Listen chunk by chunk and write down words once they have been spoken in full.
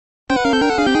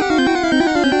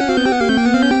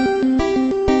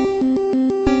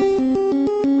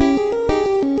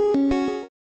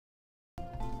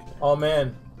Oh,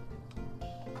 man.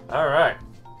 Alright.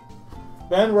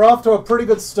 Ben, we're off to a pretty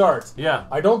good start. Yeah.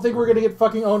 I don't think we're going to get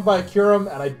fucking owned by a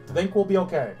Kyurem, and I think we'll be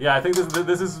okay. Yeah, I think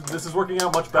this is working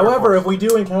out much better. However, if we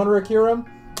do encounter a Kyurem,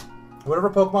 whatever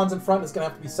Pokemon's in front is going to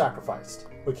have to be sacrificed.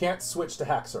 We can't switch to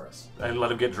Haxorus. And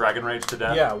let him get Dragon Rage to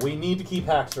death? Yeah, we need to keep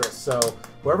Haxorus, so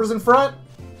whoever's in front,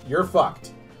 you're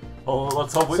fucked. Well,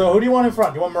 let's hope we... So who do you want in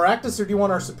front? Do you want Maractus or do you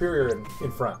want our superior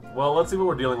in front? Well, let's see what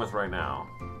we're dealing with right now.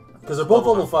 Because they're both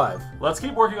level 5. Let's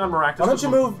keep working on Maractus. Why don't you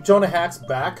move Jonah Hax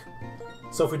back?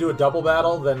 So if we do a double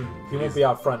battle, then he won't be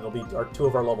out front. It'll be two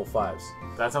of our level 5s.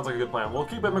 That sounds like a good plan. We'll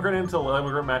keep Immigrant until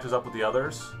Immigrant matches up with the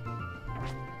others.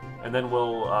 And then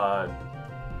we'll,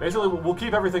 basically, we'll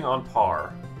keep everything on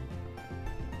par.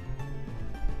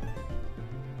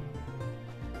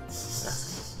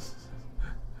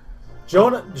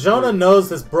 Jonah knows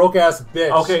this broke-ass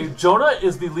bitch. Okay, Jonah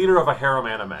is the leader of a harem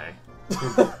anime.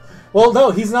 Well,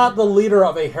 no, he's not the leader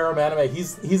of a harem anime.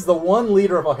 He's the one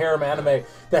leader of a harem anime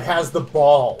that has the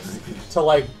balls to,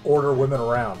 like, order women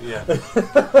around. Yeah.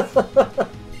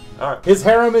 Alright. His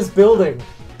harem is building.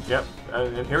 Yep.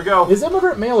 And here we go. Is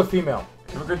Immigrant male or female?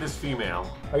 Immigrant is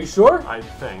female. Are you sure? I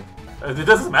think. It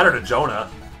doesn't matter to Jonah.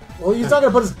 Well, he's not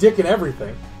going to put his dick in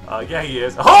everything. Yeah, he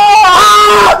is.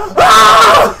 Oh!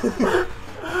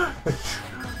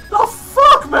 The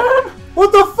fuck, man?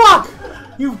 What the fuck?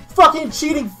 You fucking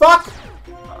cheating fuck!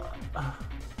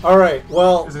 Alright,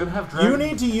 well, Is it gonna have you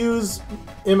need to use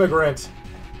Immigrant.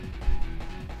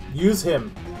 Use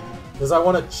him. Because I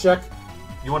want to check...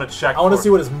 You want to check I want to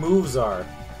see what his moves are.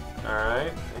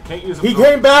 Alright. I can't use him. He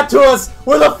came back to us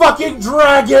with a fucking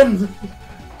dragon!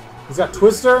 He's got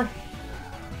Twister.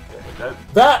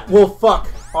 That will fuck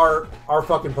our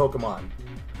fucking Pokemon.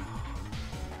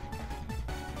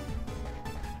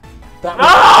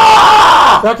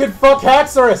 That could fuck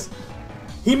Haxorus!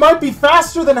 He might be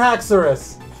faster than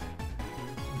Haxorus!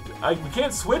 We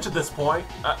can't switch at this point.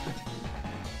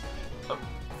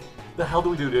 The hell do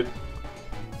we do, dude?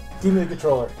 Give me the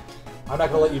controller. I'm not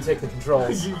gonna let you take the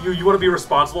controls. You want to be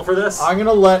responsible for this? I'm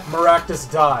gonna let Maractus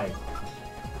die.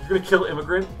 You're gonna kill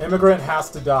Immigrant? Immigrant has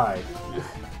to die.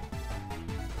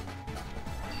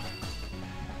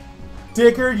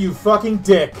 Dickard, you fucking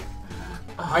dick.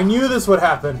 I knew this would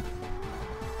happen.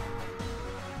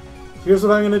 Here's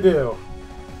what I'm gonna do.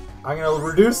 I'm gonna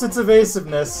reduce its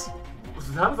evasiveness.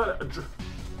 How does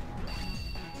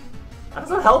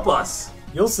that help us?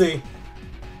 You'll see.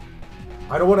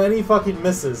 I don't want any fucking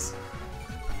misses.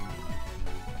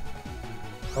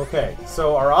 Okay,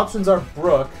 so our options are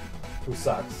Brooke, who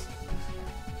sucks.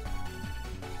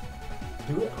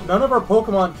 None of our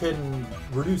Pokemon can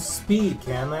reduce speed,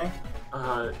 can they?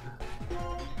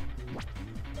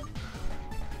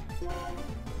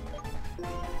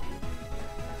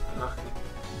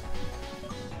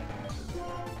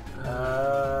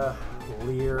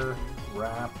 Leer,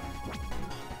 Rap.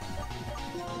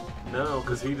 No,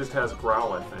 because he just has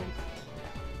Growl, I think.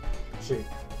 She.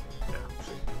 Yeah,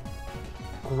 she.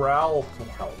 Growl can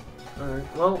help.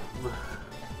 Alright, well,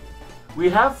 we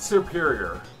have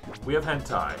Superior. We have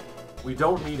Hentai. We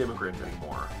don't need Immigrant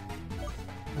anymore.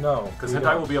 No. Because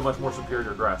Hentai will be a much more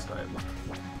superior grass type.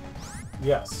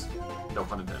 Yes. No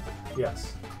pun intended.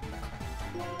 Yes.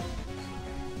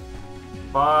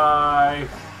 Bye!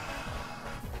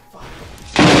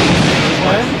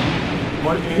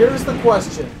 Here's the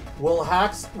question.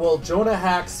 Will Jonah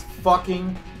Hax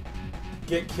fucking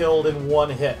get killed in one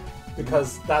hit?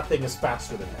 Because that thing is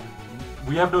faster than him.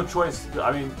 We have no choice.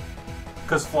 I mean,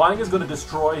 because flying is going to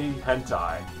destroy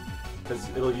Hentai. Because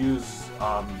it'll use,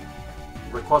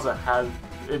 Rayquaza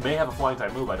it may have a flying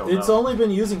type move, I don't know. It's only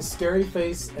been using Scary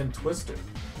Face and Twister.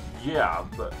 Yeah,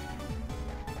 but...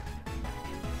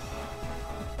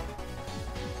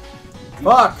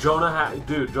 Fuck!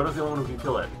 Dude, Jonah's the only one who can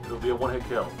kill it. It'll be a one-hit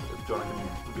kill if Jonah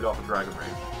can get off of Dragon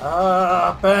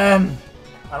Range. Ben!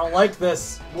 I don't like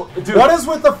this. Well, dude, what is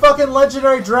with the fucking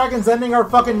legendary dragons ending our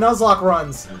fucking Nuzlocke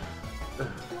runs?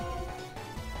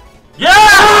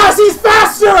 Yes! He's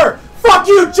faster! Fuck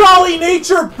you, Jolly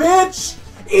Nature, bitch!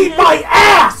 Eat my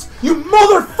ass! You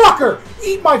motherfucker!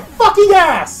 Eat my fucking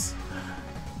ass!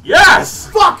 Yes!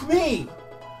 Fuck me!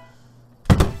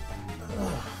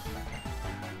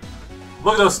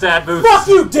 Look at those stat boosts. Fuck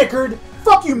you, Dickard!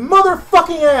 Fuck you,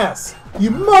 motherfucking ass! You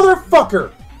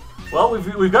motherfucker! Well,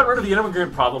 we've gotten rid of the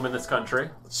immigrant problem in this country.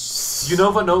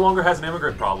 Unova no longer has an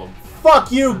immigrant problem.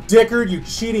 Fuck you, Dickard, you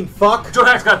cheating fuck!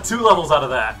 Jonax got 2 levels out of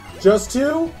that. Just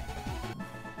 2?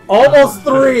 Almost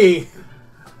 3!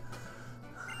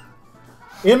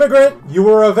 Immigrant, you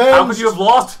were avenged! How could you have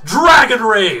lost Dragon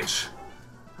Rage?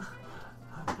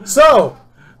 So,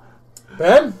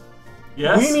 Ben?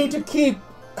 Yes? We need to keep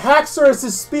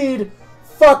Haxorus' speed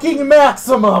fucking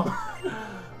maximum.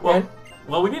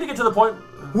 Well, we need to get to the point.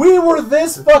 We were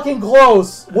this fucking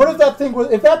close. What if that thing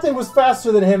was? If that thing was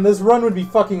faster than him, this run would be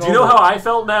fucking over. Do you know how I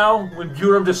felt now when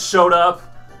Guram just showed up?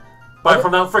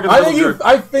 From that freaking.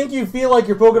 I think you feel like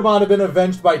your Pokemon have been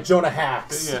avenged by Jonah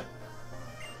Hax. Yeah.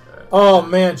 Oh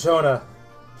man, Jonah.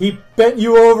 He bent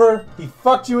you over. He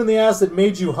fucked you in the ass and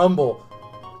made you humble.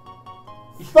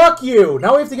 Fuck you!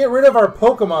 Now we have to get rid of our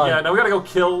Pokemon. Yeah, now we gotta go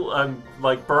kill and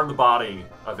burn the body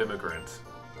of Immigrant.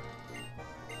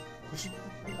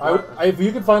 If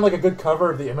you can find like a good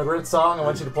cover of the Immigrant song, I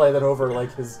want you to play that over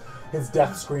like his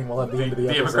death screen while at the end of the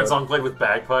episode. The Immigrant song played with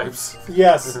bagpipes.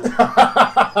 Yes.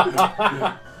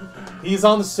 He's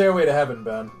on the stairway to heaven,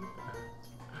 Ben.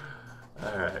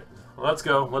 All right, let's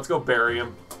go. Let's go bury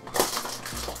him.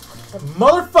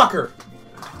 Motherfucker!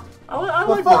 I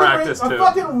like Maractus too. A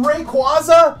fucking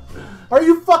Rayquaza? Are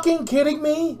you fucking kidding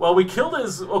me? Well, we killed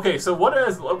his. Okay, so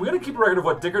we gotta keep a record of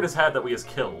what Dickert has had that we has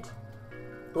killed.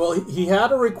 Well, he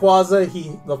had a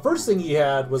Rayquaza. The first thing he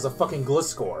had was a fucking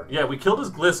Gliscor. Yeah, we killed his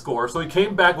Gliscor, so he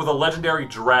came back with a legendary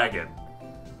dragon.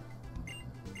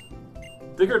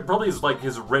 Dickert probably is like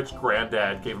his rich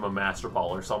granddad gave him a Master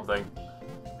Ball or something.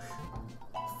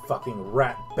 Fucking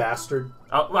rat bastard.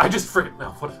 I just freaking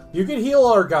no. What? You can heal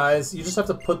our guys. You just have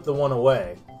to put the one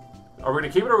away. Are we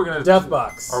gonna keep it, or are we gonna Death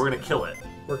Box? Or are we gonna kill it?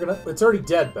 It's already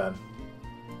dead, Ben.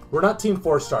 We're not Team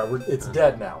 4-Star. It's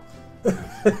dead now. No,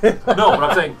 but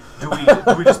I'm saying, do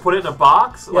we just put it in a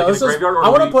box, like in a graveyard? Or I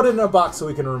want to put it in a box so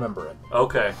we can remember it.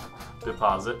 Okay.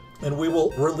 Deposit. And we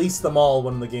will release them all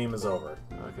when the game is over.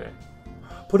 Okay.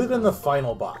 Put it in the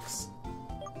final box.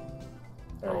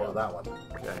 There you go, that one.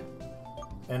 Okay.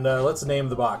 And let's name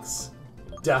the box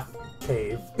Death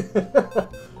Cave.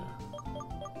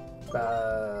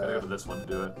 Gotta go to this one to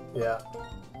do it. Yeah.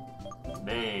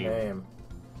 Name.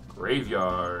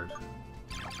 Graveyard.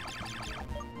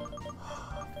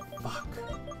 Fuck.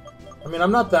 I mean,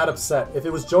 I'm not that upset. If it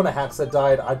was Jonah Hax that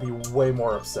died, I'd be way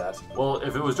more upset. Well,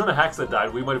 if it was Jonah Hax that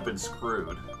died, we might have been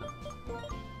screwed.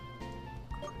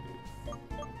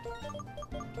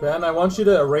 Ben, I want you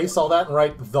to erase all that and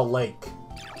write the lake.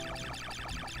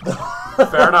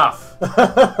 Fair enough.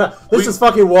 This is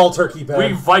fucking wall turkey, Ben.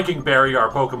 We Viking bury our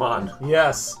Pokemon.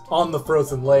 Yes, on the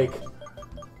frozen lake.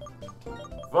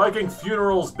 Viking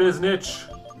funerals, biznitch.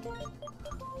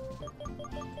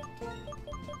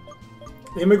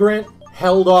 Immigrant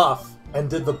held off and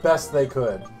did the best they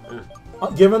could.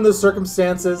 Given the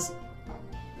circumstances...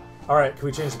 Alright, can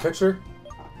we change the picture?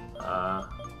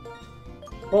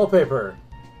 Wallpaper.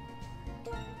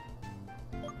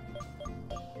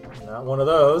 Not one of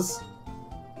those.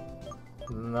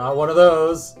 Not one of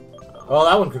those. Well,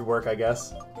 that one could work, I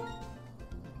guess.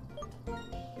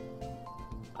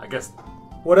 I guess...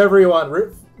 Whatever you want.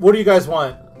 What do you guys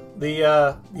want?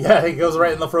 Yeah, it goes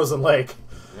right in the frozen lake.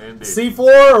 Indeed.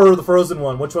 Seafloor or the frozen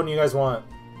one? Which one do you guys want?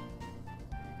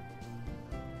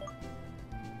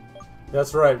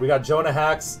 That's right. We got Jonah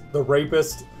Hax, the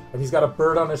rapist, and he's got a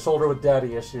bird on his shoulder with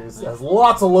daddy issues. Has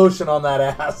lots of lotion on that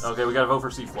ass. Okay, we gotta vote for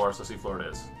Seafloor, so Seafloor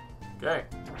it is. Okay,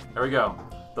 there we go.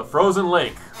 The frozen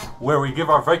lake, where we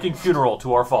give our Viking funeral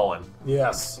to our fallen.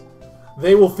 Yes.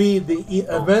 They will feed the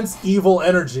immense evil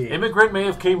energy. Immigrant may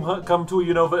have come to a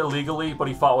Unova illegally, but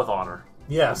he fought with honor.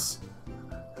 Yes.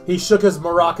 He shook his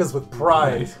maracas with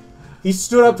pride. He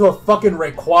stood up to a fucking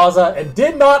Rayquaza and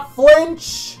did not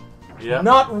flinch! Yeah.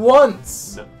 Not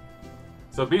once! No.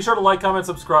 So be sure to like, comment,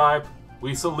 subscribe.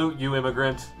 We salute you,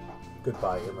 Immigrant.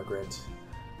 Goodbye, Immigrant.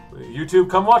 YouTube,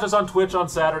 come watch us on Twitch on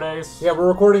Saturdays. Yeah, we're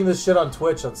recording this shit on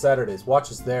Twitch on Saturdays.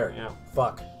 Watch us there. Yeah.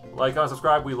 Fuck. Like, comment,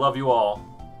 subscribe. We love you all.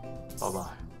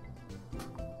 Bye-bye.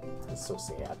 That's so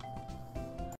sad.